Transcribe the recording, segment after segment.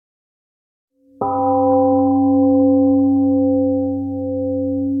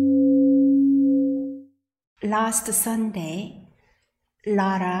Last Sunday,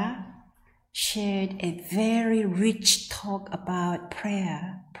 Lara shared a very rich talk about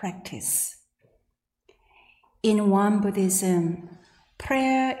prayer practice. In Won Buddhism,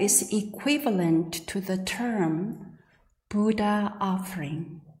 prayer is equivalent to the term Buddha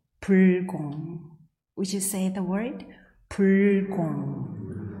offering, 불공. Would you say the word? 불공.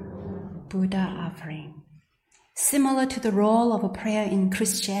 Buddha offering. Similar to the role of a prayer in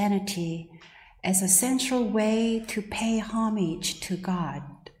Christianity as a central way to pay homage to God.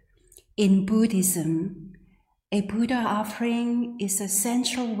 In Buddhism, a Buddha offering is a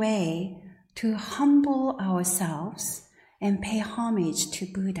central way to humble ourselves and pay homage to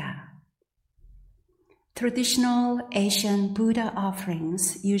Buddha. Traditional Asian Buddha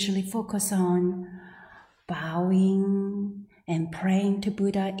offerings usually focus on bowing and praying to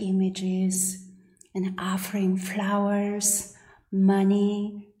Buddha images and offering flowers,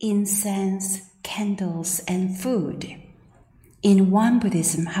 money, incense, candles, and food. In Won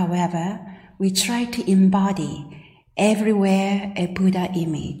Buddhism, however, we try to embody everywhere a Buddha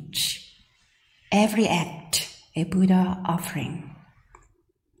image, every act a Buddha offering.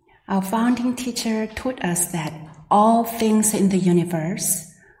 Our founding teacher taught us that all things in the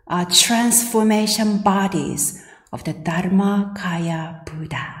universe are transformation bodies of the Dharmakaya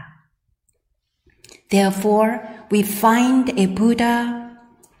Buddha. Therefore, we find a Buddha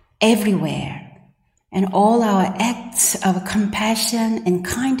everywhere, and all our acts of compassion and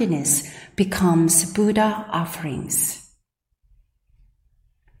kindness becomes Buddha offerings.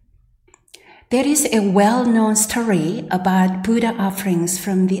 There is a well-known story about Buddha offerings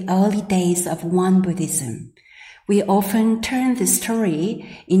from the early days of Won Buddhism. We often turn the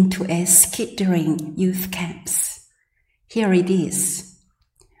story into a skit during youth camps. Here it is.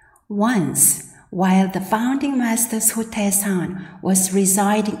 Once, while the founding master Sotaesan was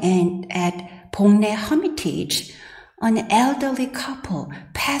residing at Bongnae Hermitage, an elderly couple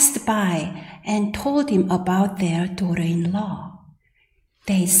passed by and told him about their daughter-in-law.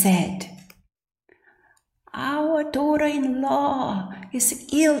 They said, "Our daughter-in-law is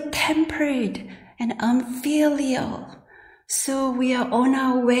ill-tempered and unfilial, so we are on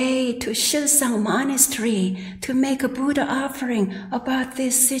our way to Shilsang Monastery to make a Buddha offering about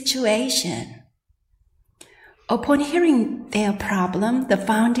this situation." Upon hearing their problem, the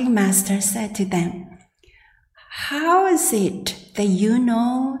founding master said to them, "How is it that you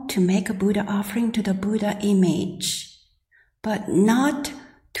know to make a Buddha offering to the Buddha image, but not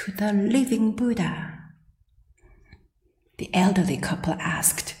to the living Buddha?" The elderly couple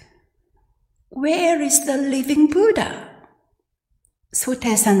asked, "Where is the living Buddha?"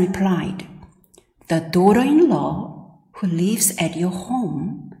 Sotaesan replied, "The daughter-in-law who lives at your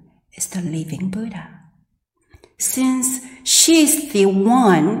home is the living Buddha. Since she is the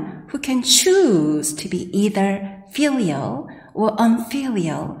one who can choose to be either filial or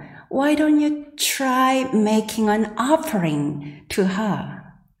unfilial, why don't you try making an offering to her?"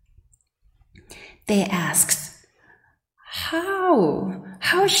 They asked,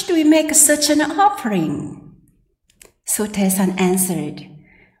 How should we make such an offering?" Sotaesan answered,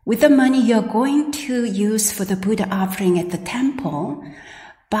 "With the money you're going to use for the Buddha offering at the temple,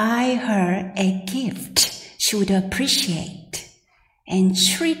 buy her a gift she would appreciate, and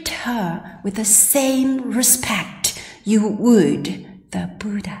treat her with the same respect you would the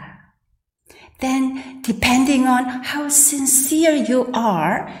Buddha. Then, depending on how sincere you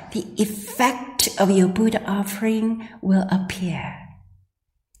are, the effect of your Buddha offering will appear."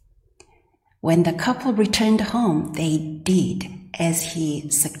 When the couple returned home, they did as he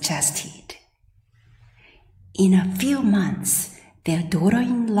suggested. In a few months, their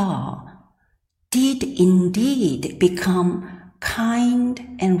daughter-in-law did indeed become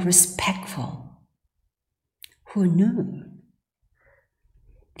kind and respectful. Who knew?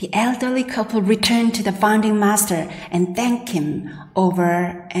 The elderly couple returned to the founding master and thanked him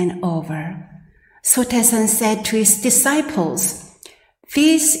over and over. Sotaesan said to his disciples,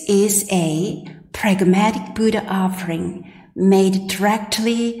 "This is a pragmatic Buddha offering made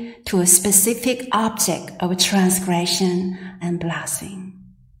directly to a specific object of transgression and blessing."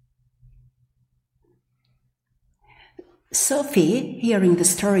 Sophie, hearing the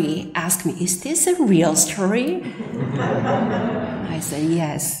story, asked me, "Is this a real story?" I said,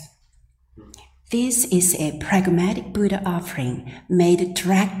 "Yes. This is a pragmatic Buddha offering made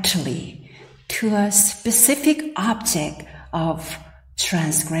directly to a specific object of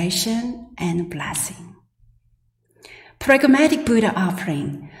transgression and blessing." Pragmatic Buddha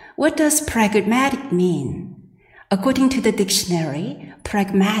offering. What does pragmatic mean? According to the dictionary,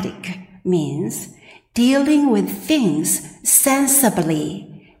 pragmatic means dealing with things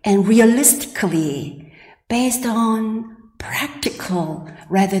sensibly and realistically based on practical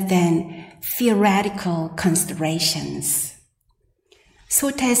rather than theoretical considerations.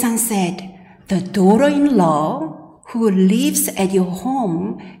 Sotae-san said, the daughter-in-law who lives at your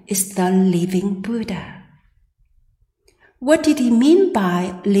home is the living Buddha. What did he mean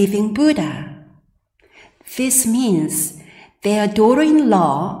by living Buddha? This means their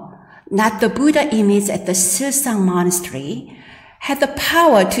daughter-in-law, not the Buddha image at the Silsang monastery, had the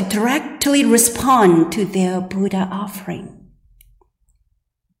power to directly respond to their Buddha offering.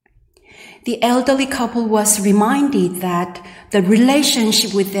 The elderly couple was reminded that the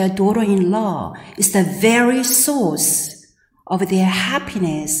relationship with their daughter-in-law is the very source of their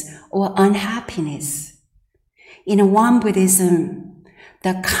happiness or unhappiness. In Won Buddhism,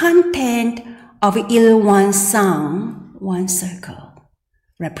 the content of Il Sang, one circle,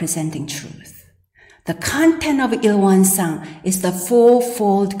 representing truth. The content of Il Sang is the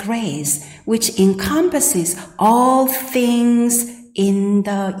fourfold grace, which encompasses all things in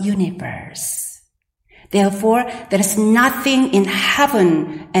the universe. Therefore, there is nothing in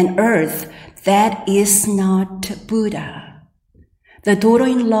heaven and earth that is not Buddha. The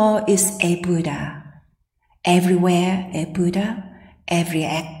daughter-in-law is a Buddha. Everywhere a Buddha, every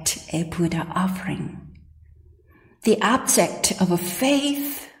act a Buddha offering. The object of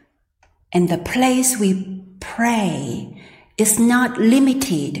faith and the place we pray is not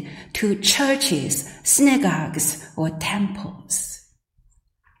limited to churches, synagogues, or temples.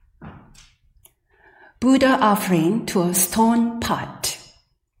 Buddha offering to a stone pot.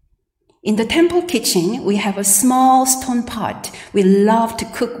 In the temple kitchen, we have a small stone pot we love to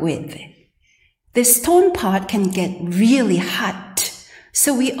cook with. This stone pot can get really hot,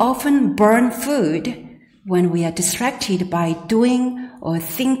 so we often burn food when we are distracted by doing or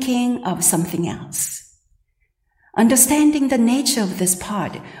thinking of something else. Understanding the nature of this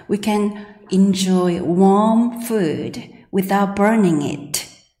pot, we can enjoy warm food without burning it.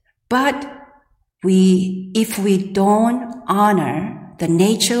 But if we don't honor the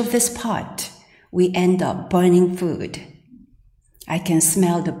nature of this pot, we end up burning food. I can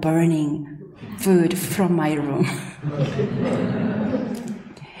smell the burning food from my room.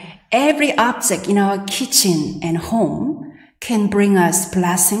 Every object in our kitchen and home can bring us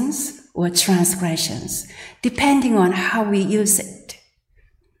blessings or transgressions, depending on how we use it.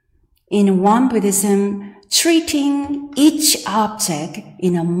 In Won Buddhism, treating each object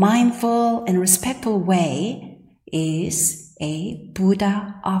in a mindful and respectful way is a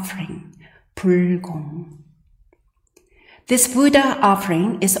Buddha offering, 불공. This Buddha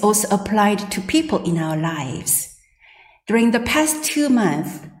offering is also applied to people in our lives. During the past 2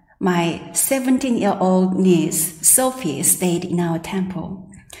 months, my 17-year-old niece, Sophie, stayed in our temple,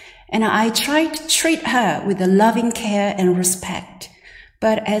 and I tried to treat her with a loving care and respect.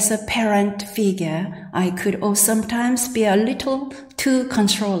 But as a parent figure, I could also sometimes be a little too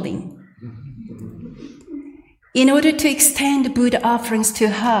controlling. In order to extend Buddha offerings to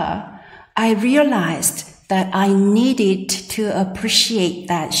her, I realized that I needed to appreciate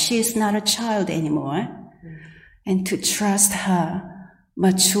that she is not a child anymore and to trust her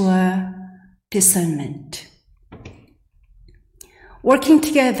mature discernment. Working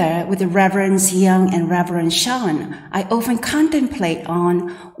together with the Reverends Young and Reverend Sean, I often contemplate on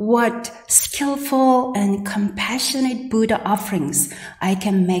what skillful and compassionate Buddha offerings I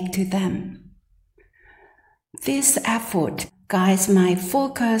can make to them. This effort guides my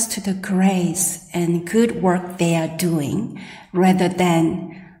focus to the grace and good work they are doing rather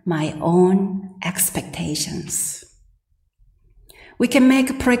than my own expectations. We can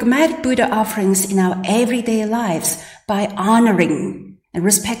make pragmatic Buddha offerings in our everyday lives by honoring and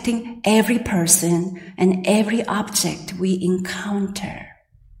respecting every person and every object we encounter.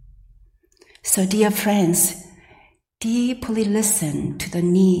 So, dear friends, deeply listen to the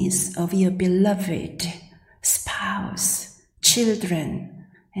needs of your beloved spouse, children,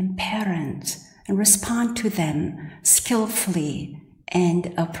 and parents, and respond to them skillfully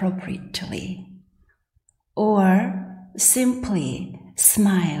and appropriately. Or simply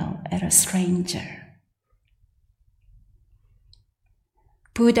smile at a stranger.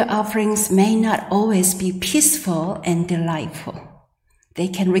 Buddha offerings may not always be peaceful and delightful. They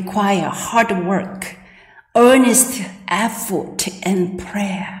can require hard work, earnest effort, and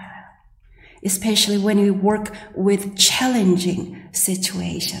prayer, especially when we work with challenging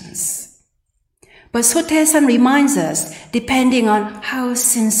situations. But Sotae-san reminds us, depending on how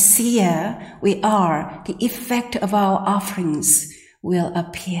sincere we are, the effect of our offerings will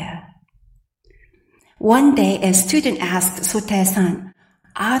appear. One day, a student asked Sotae-san,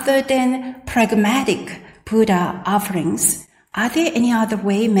 other than pragmatic Buddha offerings, are there any other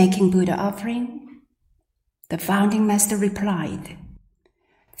way making Buddha offering? The founding master replied,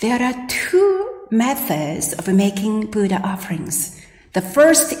 there are two methods of making Buddha offerings. The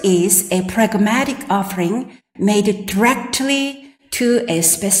first is a pragmatic offering made directly to a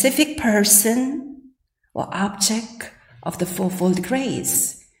specific person or object of the fourfold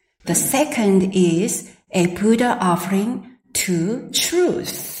grace. The second is a Buddha offering to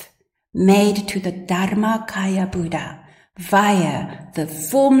truth, made to the Dharmakaya Buddha via the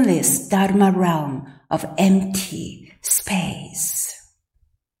formless Dharma realm of empty space.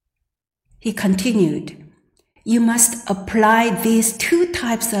 He continued, you must apply these two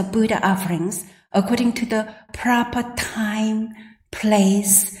types of Buddha offerings according to the proper time,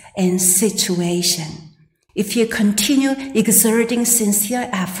 place, and situation. If you continue exerting sincere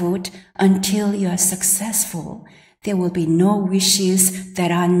effort until you are successful, there will be no wishes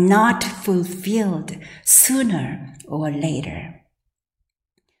that are not fulfilled sooner or later.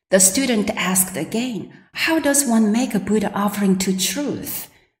 The student asked again, how does one make a Buddha offering to truth?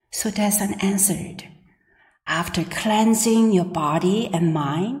 Sotasan answered, after cleansing your body and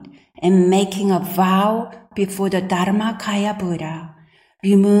mind and making a vow before the Dharmakaya Buddha,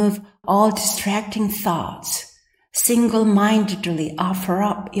 remove all distracting thoughts. Single-mindedly offer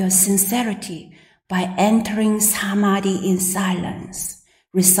up your sincerity by entering samadhi in silence,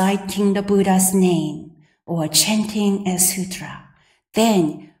 reciting the Buddha's name, or chanting a sutra.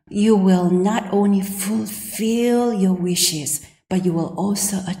 Then you will not only fulfill your wishes, but you will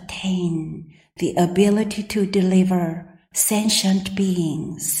also attain the ability to deliver sentient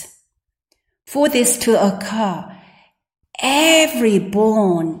beings. For this to occur, every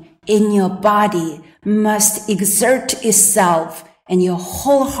bone in your body must exert itself, and your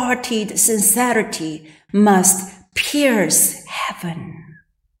wholehearted sincerity must pierce heaven.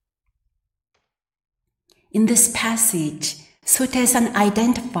 In this passage, Sotasan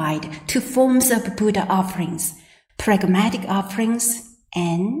identified two forms of Buddha offerings, pragmatic offerings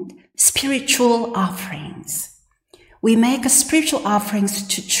and spiritual offerings. We make spiritual offerings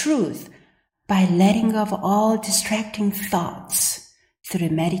to truth by letting go of all distracting thoughts through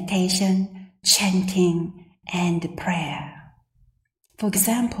meditation, chanting, and prayer. For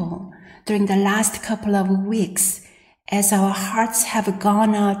example, during the last couple of weeks, as our hearts have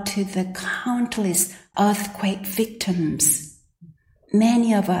gone out to the countless earthquake victims,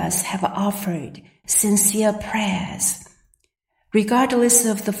 many of us have offered sincere prayers. Regardless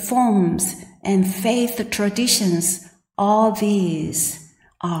of the forms and faith traditions, all these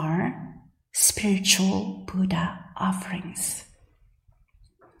are spiritual Buddha offerings.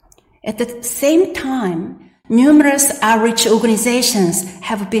 At the same time, numerous outreach organizations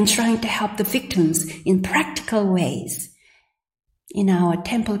have been trying to help the victims in practical ways. In our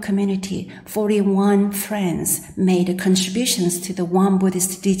temple community, 41 friends made contributions to the One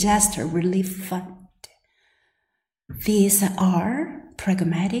Buddhist Disaster Relief Fund. These are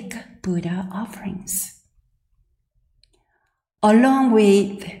pragmatic Buddha offerings. Along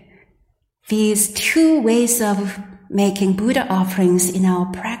with these two ways of making Buddha offerings in our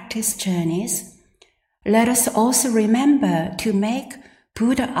practice journeys, let us also remember to make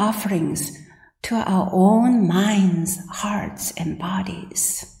Buddha offerings to our own minds, hearts, and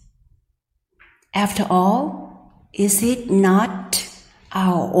bodies. After all, is it not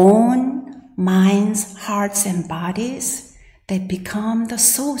our own minds, hearts, and bodies that become the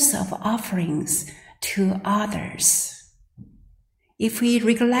source of offerings to others? If we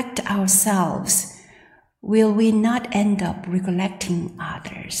recollect ourselves, will we not end up recollecting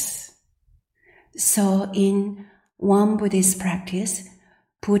others? So in one Buddhist practice,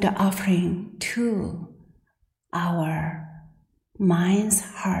 Buddha offering to our minds,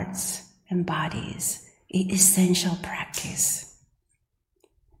 hearts, and bodies is essential practice.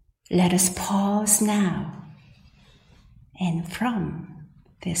 Let us pause now, and from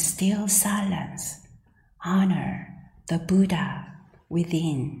this still silence, honor the Buddha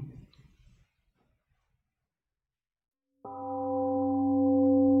within.